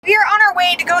our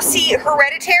way to go see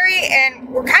Hereditary, and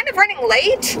we're kind of running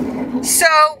late, so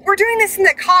we're doing this in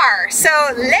the car. So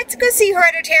let's go see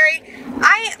Hereditary.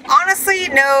 I honestly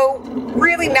know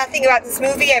really nothing about this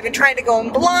movie. I've been trying to go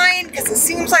in blind because it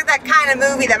seems like that kind of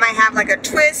movie that might have like a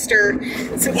twist or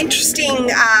some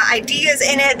interesting ideas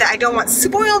in it that I don't want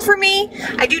spoiled for me.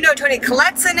 I do know Toni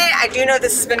Collette's in it. I do know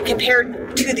this has been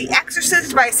compared to The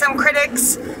Exorcist by some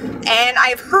critics, and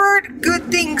I've heard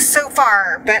good things so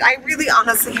far, but I really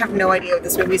honestly have no idea what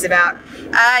this movie's about.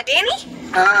 Danny?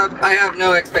 I have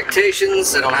no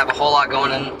expectations. I don't have a whole lot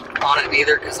going on it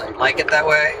either because I like it that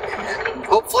way. And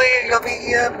hopefully you'll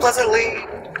be pleasantly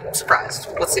surprised.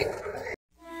 Let's see.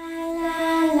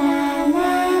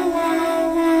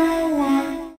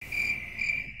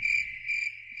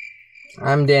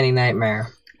 I'm Danny Nightmare.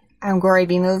 I'm Gory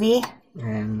B-Movie.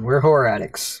 And we're horror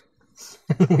addicts.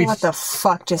 What the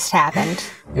fuck just happened?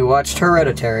 We watched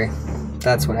Hereditary.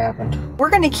 That's what happened.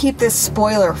 We're gonna keep this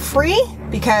spoiler free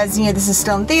because, you know, this is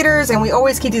still in theaters and we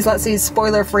always keep these Let's See's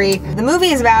spoiler free. The movie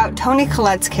is about Toni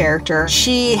Collette's character.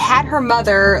 She had her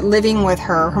mother living with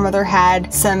her. Her mother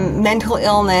had some mental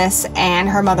illness and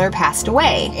her mother passed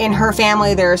away. In her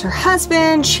family, there's her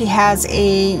husband. She has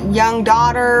a young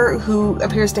daughter who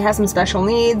appears to have some special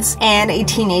needs and a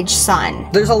teenage son.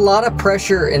 There's a lot of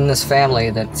pressure in this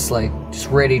family that's like just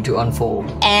ready to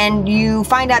unfold. And you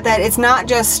find out that it's not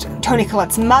just Toni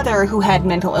Collette's mother who had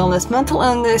mental illness. Mental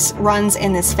illness runs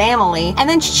in this family. And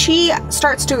then she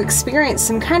starts to experience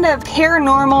some kind of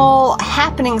paranormal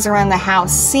happenings around the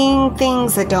house, seeing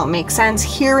things that don't make sense,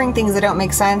 hearing things that don't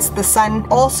make sense. The son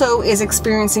also is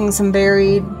experiencing some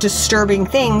very disturbing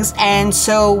things. And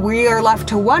so we are left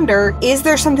to wonder, is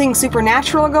there something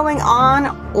supernatural going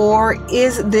on, or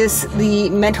is this the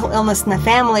mental illness in the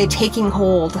family taking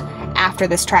hold after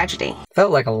this tragedy?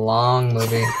 Felt like a long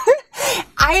movie.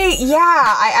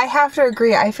 I have to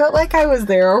agree. I felt like I was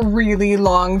there a really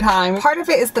long time. Part of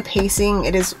it is the pacing.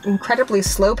 It is incredibly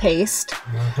slow paced.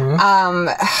 Mm-hmm.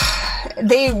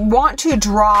 They want to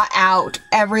draw out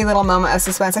every little moment of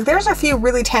suspense. Like, there's a few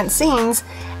really tense scenes,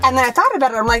 and then I thought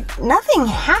about it. I'm like, nothing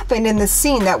happened in the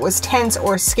scene that was tense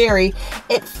or scary.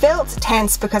 It felt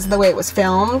tense because of the way it was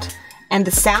filmed and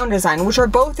the sound design, which are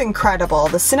both incredible.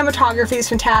 The cinematography is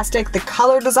fantastic. The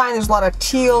color design, there's a lot of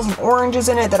teals and oranges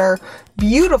in it that are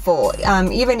beautiful,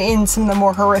 even in some of the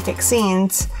more horrific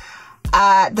scenes.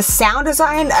 The sound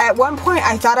design, at one point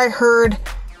I thought I heard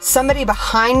somebody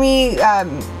behind me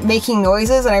making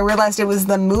noises, and I realized it was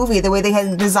the movie, the way they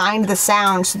had designed the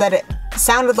sound so that it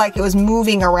sounded like it was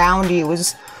moving around you. It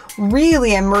was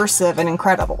really immersive and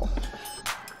incredible.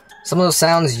 Some of those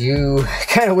sounds you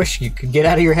kind of wish you could get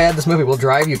out of your head. This movie will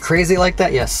drive you crazy like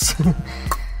that, yes.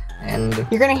 And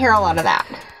you're gonna hear a lot of that.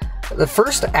 The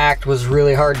first act was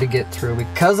really hard to get through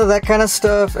because of that kind of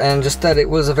stuff, and just that it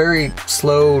was a very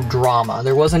slow drama.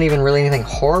 There wasn't even really anything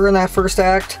horror in that first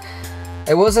act.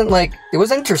 It wasn't like, it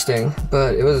was interesting,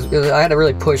 but it was I had to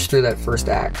really push through that first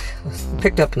act. It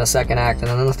picked up in the second act, and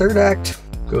then the third act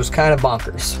goes kind of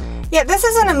bonkers. Yeah, this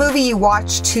isn't a movie you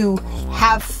watch to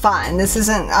have fun. This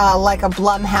isn't like a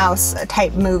Blumhouse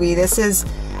type movie. This is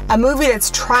a movie that's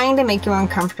trying to make you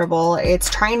uncomfortable. It's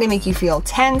trying to make you feel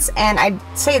tense, and I'd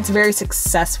say it's very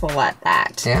successful at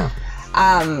that. Yeah.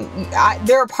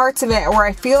 There are parts of it where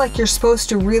I feel like you're supposed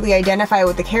to really identify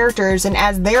with the characters, and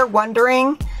as they're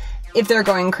wondering if they're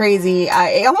going crazy,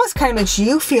 it almost kind of makes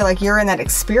you feel like you're in that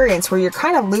experience where you're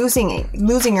kind of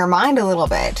losing your mind a little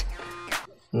bit.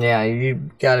 Yeah,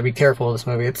 you gotta be careful with this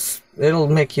movie. It'll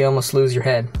make you almost lose your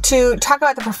head. To talk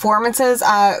about the performances,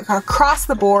 across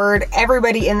the board,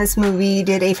 everybody in this movie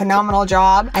did a phenomenal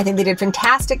job. I think they did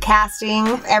fantastic casting.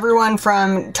 Everyone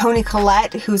from Toni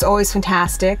Collette, who's always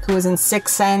fantastic, who was in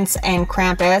Sixth Sense and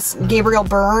Krampus. Gabriel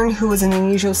Byrne, who was in The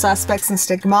Unusual Suspects and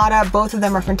Stigmata. Both of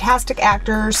them are fantastic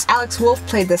actors. Alex Wolff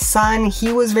played the son.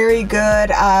 He was very good.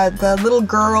 The little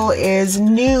girl is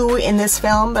new in this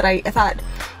film, but I thought,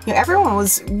 you know, everyone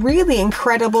was really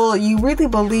incredible. You really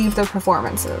believe their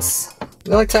performances.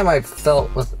 The only time I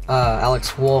felt with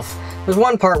Alex Wolff, there's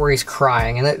one part where he's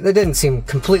crying, and that didn't seem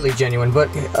completely genuine,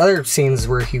 but other scenes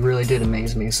where he really did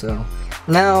amaze me, so.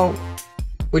 Now,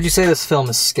 would you say this film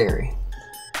is scary?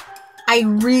 I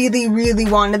really, really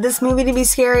wanted this movie to be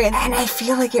scary, and I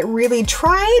feel like it really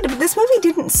tried, but this movie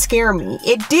didn't scare me.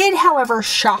 It did, however,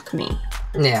 shock me.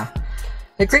 Yeah.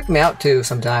 It creeped me out too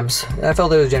sometimes. I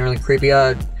felt it was generally creepy.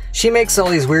 She makes all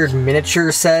these weird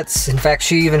miniature sets. In fact,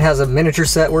 she even has a miniature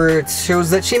set where it shows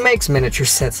that she makes miniature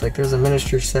sets. Like, there's a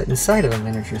miniature set inside of a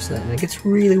miniature set, and it gets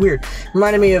really weird.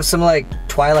 Reminded me of some, like,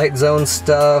 Twilight Zone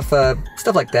stuff,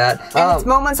 stuff like that. And it's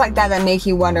moments like that that make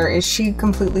you wonder, is she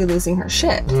completely losing her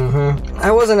shit?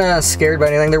 I wasn't scared by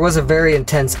anything. There was a very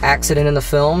intense accident in the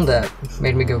film that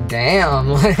made me go, damn.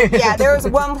 Yeah, there was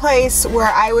one place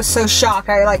where I was so shocked,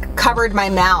 I, like, covered my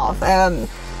mouth.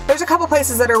 There's a couple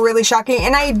places that are really shocking,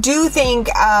 and I do think,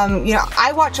 you know,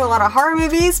 I watch a lot of horror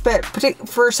movies, but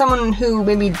for someone who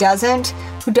maybe doesn't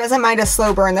mind a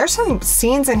slow burn, there's some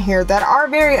scenes in here that are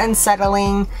very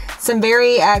unsettling, some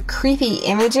very creepy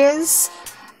images.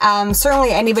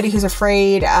 Certainly anybody who's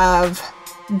afraid of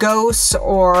ghosts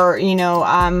or, you know,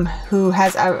 who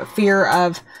has a fear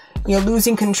of, you know,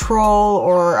 losing control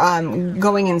or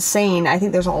going insane, I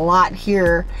think there's a lot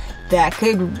here that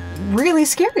could really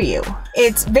scare you.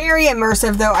 It's very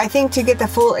immersive though. I think to get the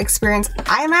full experience,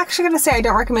 I'm actually gonna say I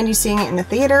don't recommend you seeing it in the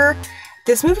theater.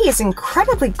 This movie is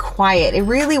incredibly quiet. It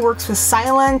really works with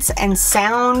silence and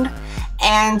sound.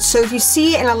 And so if you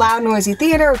see it in a loud, noisy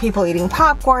theater with people eating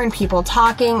popcorn, people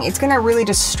talking, it's gonna really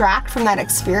distract from that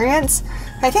experience.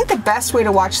 I think the best way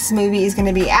to watch this movie is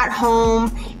gonna be at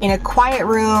home, in a quiet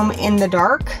room, in the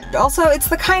dark. Also, it's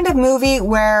the kind of movie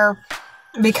where,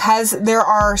 because there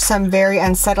are some very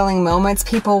unsettling moments,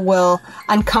 people will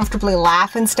uncomfortably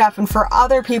laugh and stuff, and for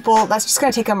other people, that's just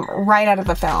gonna take them right out of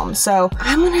the film. So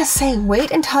I'm gonna say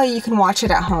wait until you can watch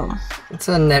it at home. It's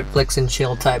a Netflix and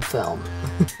chill type film.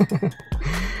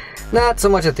 Not so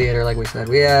much a theater, like we said.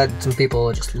 We had some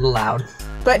people just loud.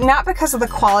 But not because of the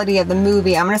quality of the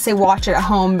movie. I'm gonna say watch it at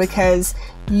home because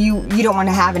you don't want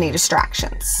to have any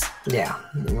distractions. Yeah,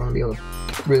 you want to be able to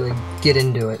really get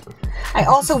into it. I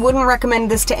also wouldn't recommend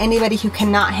this to anybody who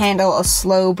cannot handle a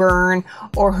slow burn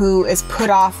or who is put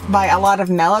off by a lot of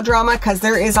melodrama, because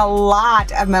there is a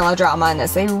lot of melodrama in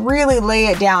this. They really lay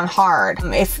it down hard.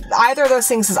 If either of those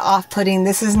things is off-putting,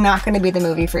 this is not going to be the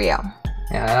movie for you.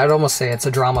 Yeah, I'd almost say it's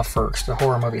a drama first, a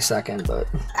horror movie second, but...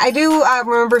 I do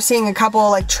remember seeing a couple,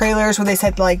 like, trailers where they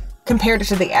said, like, compared it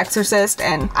to The Exorcist,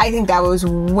 and I think that was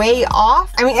way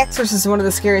off. I mean, Exorcist is one of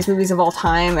the scariest movies of all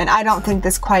time, and I don't think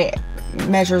this quite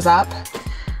measures up.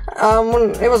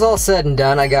 When it was all said and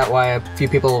done, I got why a few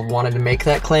people wanted to make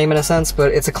that claim in a sense,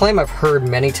 but it's a claim I've heard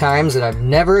many times and I've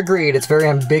never agreed. It's very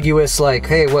ambiguous, like,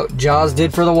 hey, what Jaws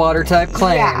did for the water type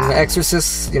claim. Yeah.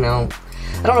 Exorcist, you know...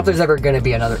 I don't know if there's ever going to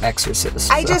be another Exorcist.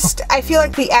 So. I feel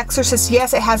like The Exorcist,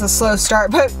 yes, it has a slow start,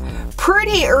 but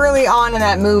pretty early on in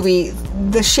that movie,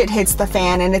 the shit hits the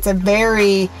fan, and it's a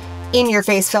very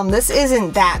in-your-face film. This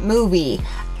isn't that movie.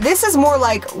 This is more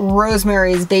like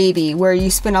Rosemary's Baby, where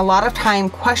you spend a lot of time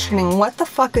questioning what the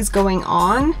fuck is going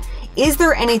on. Is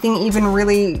there anything even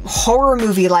really horror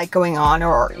movie-like going on,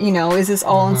 or, you know, is this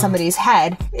all in somebody's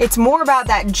head? It's more about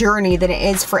that journey than it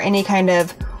is for any kind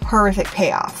of horrific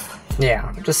payoff.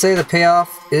 Yeah, just say the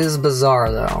payoff is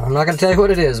bizarre, though. I'm not going to tell you what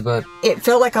it is, but... It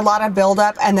felt like a lot of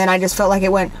build-up, and then I just felt like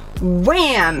it went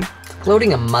wham!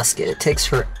 Loading a musket, it takes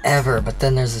forever, but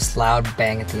then there's this loud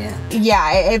bang at the end.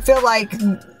 Yeah, it felt like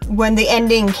when the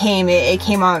ending came, it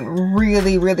came on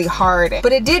really, really hard.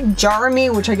 But it did jar me,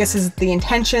 which I guess is the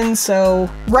intention, so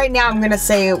right now I'm going to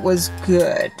say it was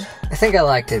good. I think I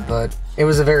liked it, but it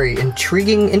was a very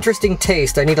intriguing, interesting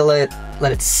taste. I need to let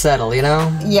it settle, you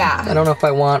know? Yeah. I don't know if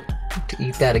I want to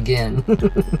eat that again.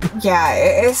 Yeah,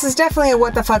 this is definitely a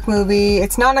what the fuck movie.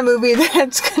 It's not a movie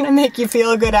that's gonna make you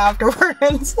feel good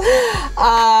afterwards.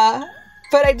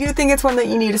 But I do think it's one that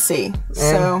you need to see.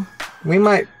 So we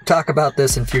might talk about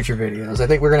this in future videos. I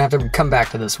think we're gonna have to come back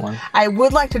to this one. I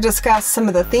would like to discuss some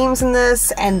of the themes in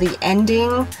this and the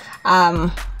ending.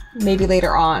 Maybe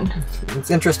later on.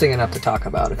 It's interesting enough to talk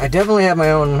about it. I definitely have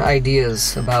my own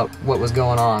ideas about what was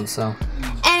going on, so...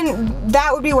 And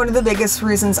that would be one of the biggest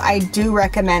reasons I do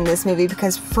recommend this movie,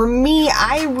 because for me,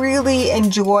 I really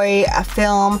enjoy a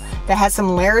film that has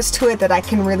some layers to it that I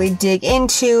can really dig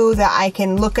into, that I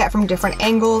can look at from different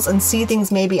angles and see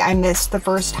things maybe I missed the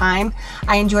first time.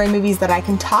 I enjoy movies that I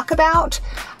can talk about.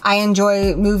 I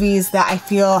enjoy movies that I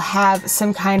feel have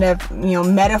some kind of, you know,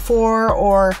 metaphor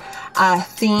or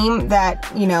theme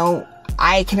that, you know,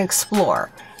 I can explore.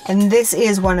 And this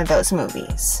is one of those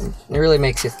movies. It really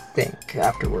makes you think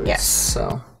afterwards. Yes.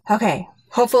 So. Okay.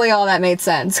 Hopefully all that made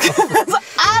sense.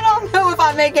 I don't know if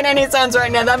I'm making any sense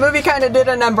right now. That movie kind of did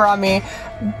a number on me.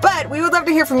 But we would love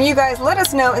to hear from you guys. Let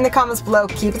us know in the comments below.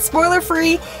 Keep it spoiler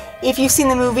free. If you've seen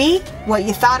the movie, what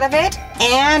you thought of it.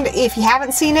 And if you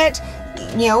haven't seen it,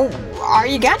 you know, are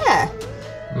you gonna?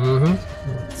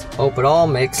 Let's hope it all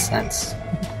makes sense.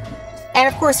 And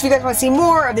of course, if you guys want to see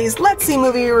more of these Let's See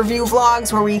Movie Review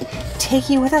vlogs where we take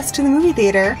you with us to the movie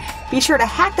theater, be sure to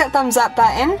hack that thumbs up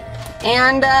button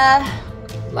and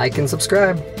like and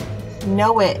subscribe.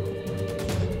 Know it.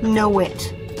 Know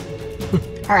it.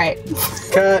 All right.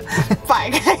 Cut. Bye,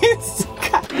 guys.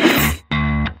 Cut.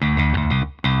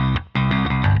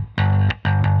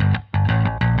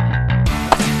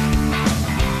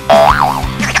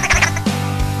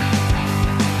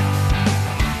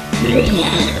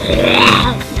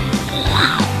 Yeah.